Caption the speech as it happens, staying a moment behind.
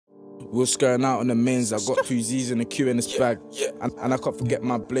We were skirting out on the mains. I got 2 Z's in the queue in this bag. And I can't forget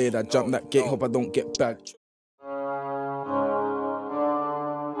my blade. I jump that gate, hope I don't get back.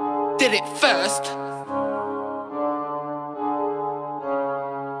 Did it first.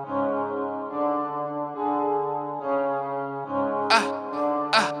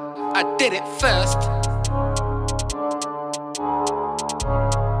 I did it first.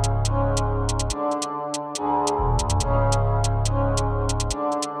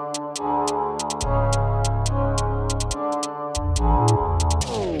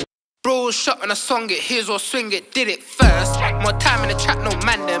 Bro shot on a song it, here's or swing it, did it first. More time in the trap, no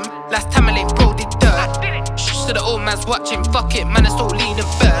man them. Last time I laid bro did dirt. Shh to the old man's watching, fuck it, man, it's all lean and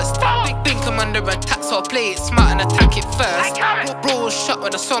burst. Think I'm under attack, so I'll play it smart and attack it first. Bro shot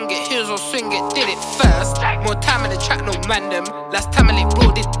on a song it, here's or swing it, did it first. More time in the trap, no man them. Last time I laid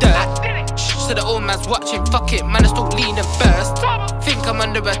bro did dirt. Shh to the old man's watching, fuck it, man, it's all lean and burst. Think I'm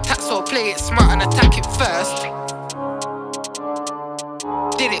under attack, so I'll play it smart and attack it first.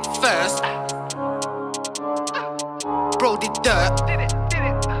 Did it first. Bro did dirt.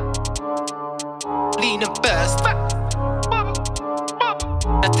 Lean and burst.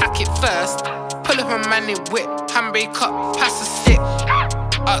 Attack it first. Pull up a man in whip. Handbrake up, pass the stick.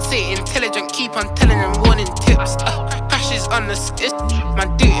 I'll say intelligent, keep on telling them warning tips. Crashes on the skit.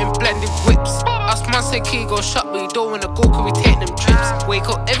 Man do it in blended whips. Us man say can you go shot, but you don't wanna go cause we take them trips. Wake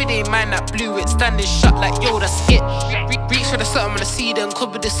up everyday man that blew it, standing shut like yo, that's it. Reach for the something when I see them,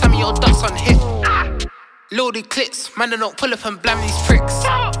 could be the Sammy your ducks on hit. Loaded clips, man, I don't pull up and blam these pricks.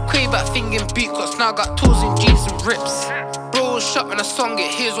 Crave that thing in boot cuts, now got tools in jeans and rips. Bro shot when I song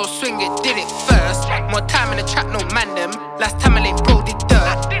it, here's or swing it, did it first. More time in the trap, no man them. Last time I laid bro did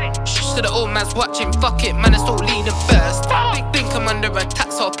dirt. Shh to the old man's watching, fuck it, man, it's all lean and burst. Think I'm under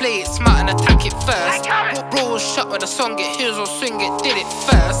attack, so I'll play it smart and attack it first. Bro shot when I song it, here's or swing it, did it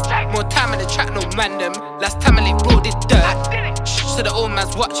first. More time in the trap, no man them. Last time I laid bro did dirt. Shh to the old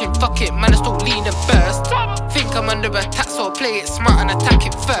man's watching, fuck it, man, it's all lean and burst. Think I'm under attack, so I'll play it smart and attack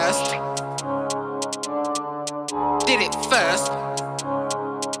it first. Did it first.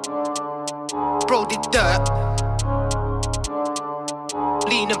 Bro did dirt.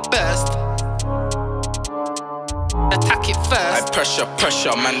 Lean and burst. Attack it first.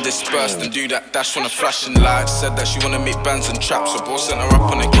 Pressure, man dispersed and do that dash on a flashing light. Said that she wanna make bands and traps, so bro sent her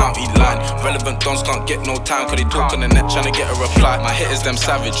up on the county line. Relevant dons can't get no time, cause they talk on the net trying to get a reply. My hitters them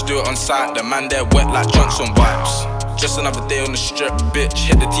savage, do it on sight. The man there wet like Johnson wipes. Just another day on the strip, bitch.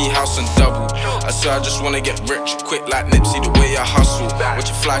 Hit the tea house and double. I swear I just wanna get rich, quick like Nipsey, the way I hustle. Watch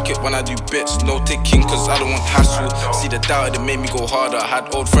you fly it when I do bits, no ticking cause I don't want hassle. See the doubt, it made me go harder. I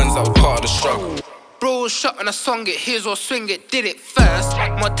had old friends that were part of the struggle. Bro shot when I song it, here's or swing it, did it first.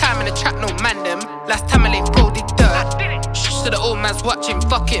 More time in the trap, no man them. Last time I laid bro did dirt. Shh to the old man's watching,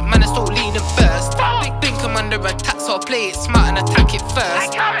 fuck it, man, it's all lean and burst. Think I'm under attack, so I'll play it smart and attack it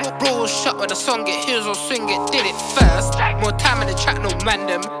first. Bro shot when I song it, here's or swing it, did it first. More time in the trap, no man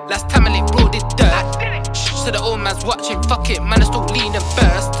them. Last time I laid bro did dirt. Shh to the old man's watching, fuck it, man, it's all lean and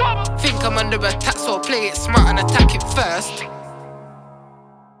burst. Think I'm under attack, so I'll play it smart and attack it first.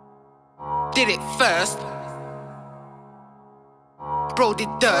 Did it first. Bro did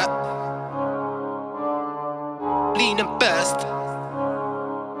dirt. Lean and burst.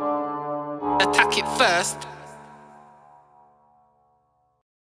 Attack it first.